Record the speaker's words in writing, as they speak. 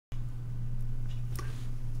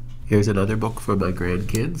Here's another book for my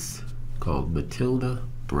grandkids called Matilda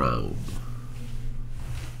Brown.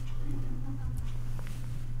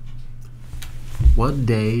 One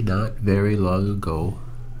day not very long ago,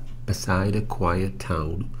 beside a quiet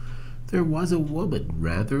town, there was a woman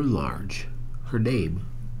rather large, her name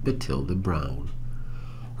Matilda Brown.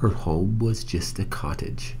 Her home was just a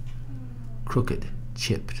cottage, crooked,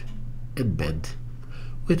 chipped, and bent,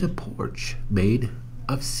 with a porch made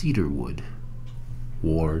of cedar wood,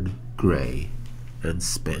 worn, gray, and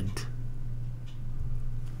spent.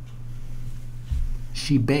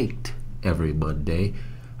 She baked every Monday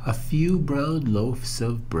a few brown loaves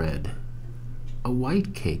of bread, a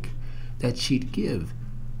white cake that she'd give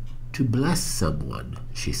to bless someone,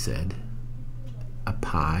 she said, a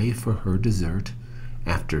pie for her dessert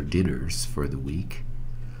after dinners for the week,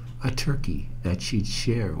 a turkey that she'd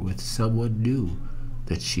share with someone new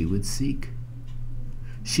that she would seek.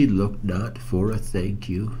 She looked not for a thank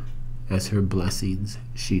you as her blessings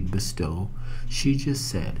she'd bestow. She just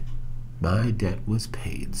said, my debt was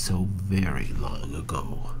paid so very long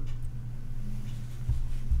ago.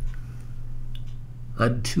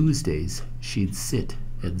 On Tuesdays, she'd sit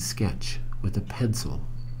and sketch with a pencil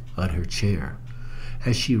on her chair.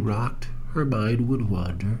 As she rocked, her mind would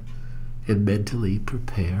wander and mentally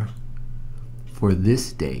prepare. For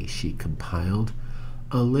this day she compiled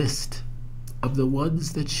a list of the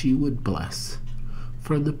ones that she would bless,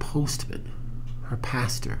 from the postman, her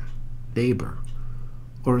pastor, neighbor,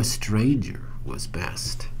 or a stranger was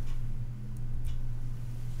best.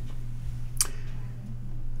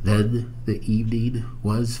 Then the evening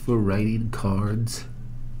was for writing cards,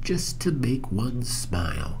 just to make one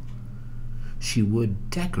smile. She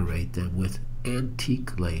would decorate them with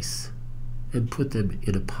antique lace and put them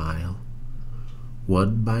in a pile.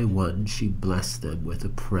 One by one she blessed them with a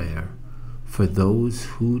prayer for those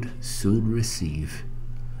who'd soon receive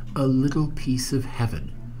a little piece of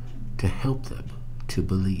heaven to help them to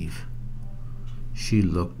believe. She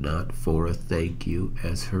looked not for a thank you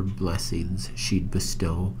as her blessings she'd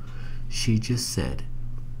bestow. She just said,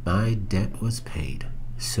 my debt was paid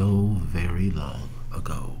so very long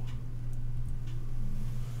ago.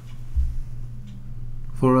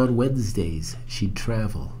 For on Wednesdays she'd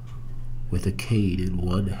travel with a cane in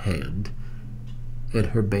one hand, and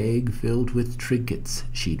her bag filled with trinkets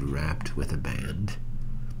she'd wrapped with a band,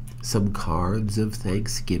 some cards of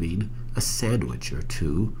Thanksgiving, a sandwich or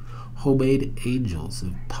two, homemade angels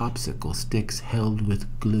of popsicle sticks held with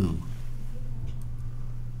glue,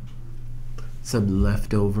 some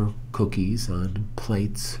leftover cookies on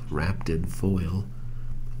plates wrapped in foil,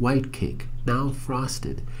 white cake now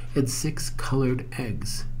frosted, and 6 colored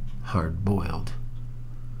eggs hard-boiled.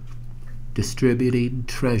 Distributing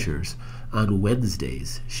treasures on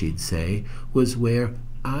Wednesdays, she'd say, was where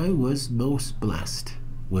I was most blessed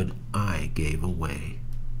when I gave away.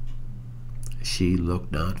 She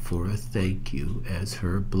looked not for a thank you as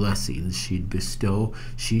her blessings she'd bestow.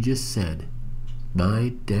 She just said,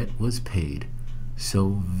 my debt was paid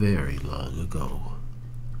so very long ago.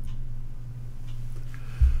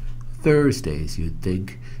 Thursdays you'd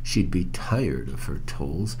think she'd be tired of her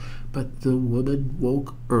tolls, but the woman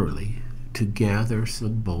woke early to gather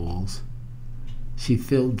some bowls. She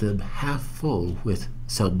filled them half full with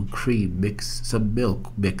some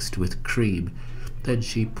milk mixed with cream. Then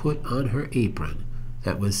she put on her apron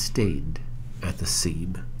that was stained at the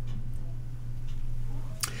seam.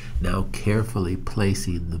 Now carefully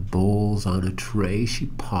placing the bowls on a tray, she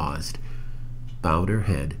paused, bowed her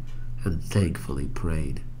head, and thankfully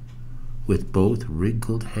prayed. With both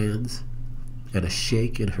wrinkled hands and a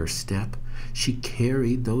shake in her step, she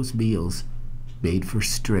carried those meals made for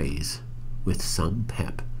strays with some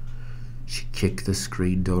pep. She kicked the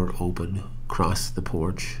screen door open, crossed the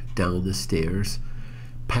porch, down the stairs,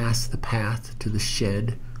 past the path to the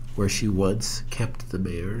shed where she once kept the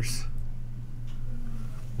mares.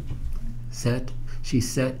 She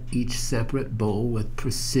set each separate bowl with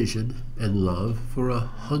precision and love for a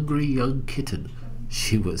hungry young kitten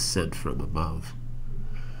she was sent from above.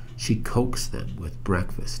 She coaxed them with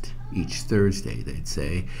breakfast each Thursday, they'd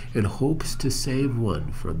say, in hopes to save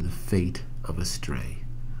one from the fate of a stray.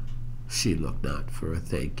 She looked not for a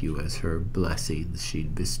thank you as her blessings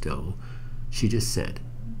she'd bestow. She just said,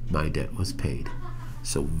 my debt was paid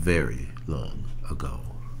so very long ago.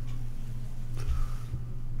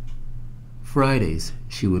 Fridays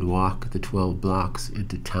she would walk the 12 blocks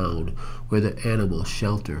into town where the animal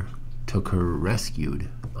shelter took her rescued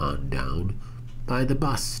on down by the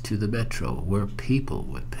bus to the metro where people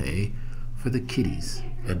would pay for the kitties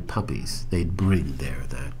and puppies they'd bring there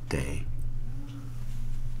that day.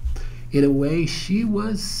 In a way, she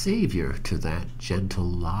was savior to that gentle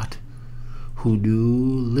lot, who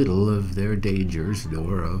knew little of their dangers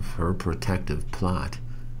nor of her protective plot.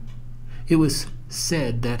 It was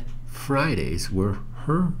said that Fridays were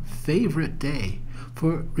her favorite day,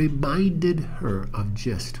 for it reminded her of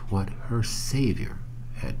just what her Savior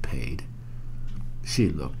had paid. She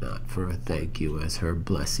looked not for a thank you as her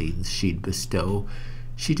blessings she'd bestow.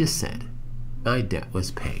 She just said, my debt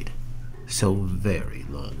was paid so very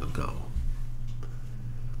long ago.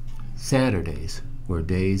 Saturdays were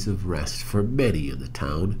days of rest for many in the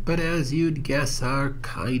town, but as you'd guess, our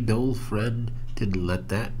kind old friend didn't let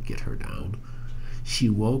that get her down. She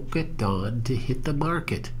woke at dawn to hit the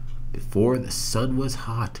market before the sun was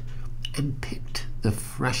hot, and picked the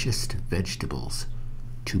freshest vegetables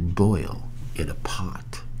to boil in a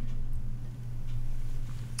pot.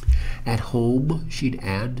 At home she'd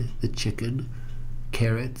add the chicken,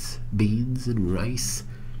 carrots, beans, and rice.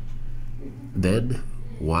 Then,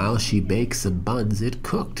 while she baked some buns, it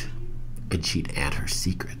cooked, and she'd add her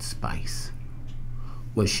secret spice.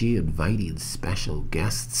 Was she inviting special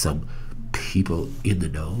guests, some people in the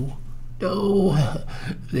know? No,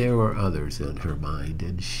 there were others in her mind,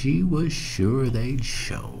 and she was sure they'd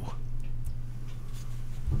show.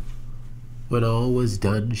 When all was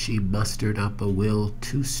done, she mustered up a will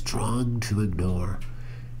too strong to ignore,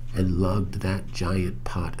 and lugged that giant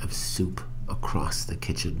pot of soup across the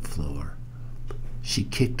kitchen floor. She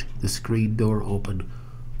kicked the screen door open,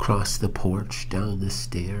 crossed the porch, down the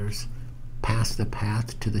stairs, past the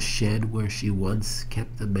path to the shed where she once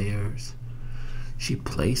kept the mares. She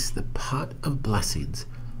placed the pot of blessings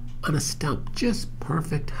on a stump just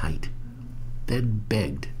perfect height, then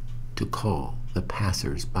begged to call the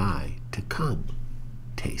passers-by to come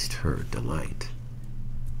taste her delight.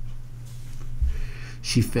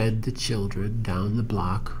 She fed the children down the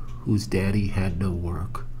block whose daddy had no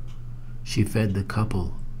work. She fed the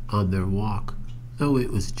couple on their walk, though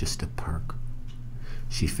it was just a perk.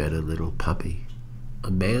 She fed a little puppy,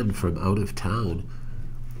 a man from out of town,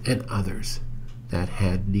 and others that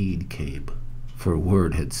had need came, for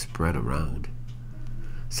word had spread around.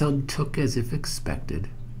 Some took as if expected.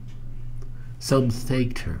 Some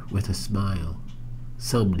thanked her with a smile.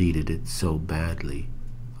 Some needed it so badly.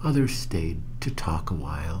 Others stayed to talk a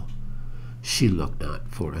while. She looked not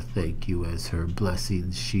for a thank you as her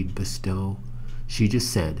blessings she'd bestow. She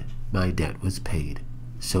just said, my debt was paid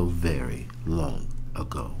so very long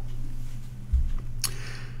ago.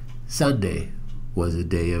 Sunday was a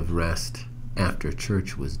day of rest after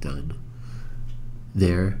church was done.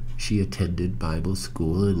 There she attended Bible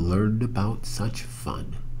school and learned about such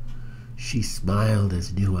fun. She smiled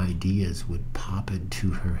as new ideas would pop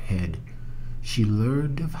into her head. She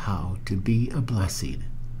learned of how to be a blessing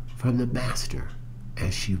from the Master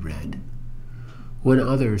as she read. When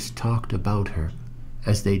others talked about her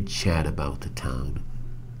as they'd chat about the town,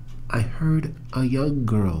 I heard a young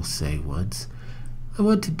girl say once, I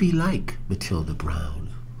want to be like Matilda Brown.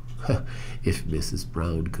 If Mrs.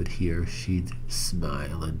 Brown could hear, she'd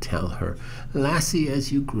smile and tell her, lassie,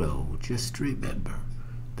 as you grow, just remember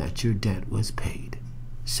that your debt was paid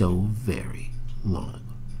so very long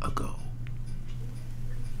ago.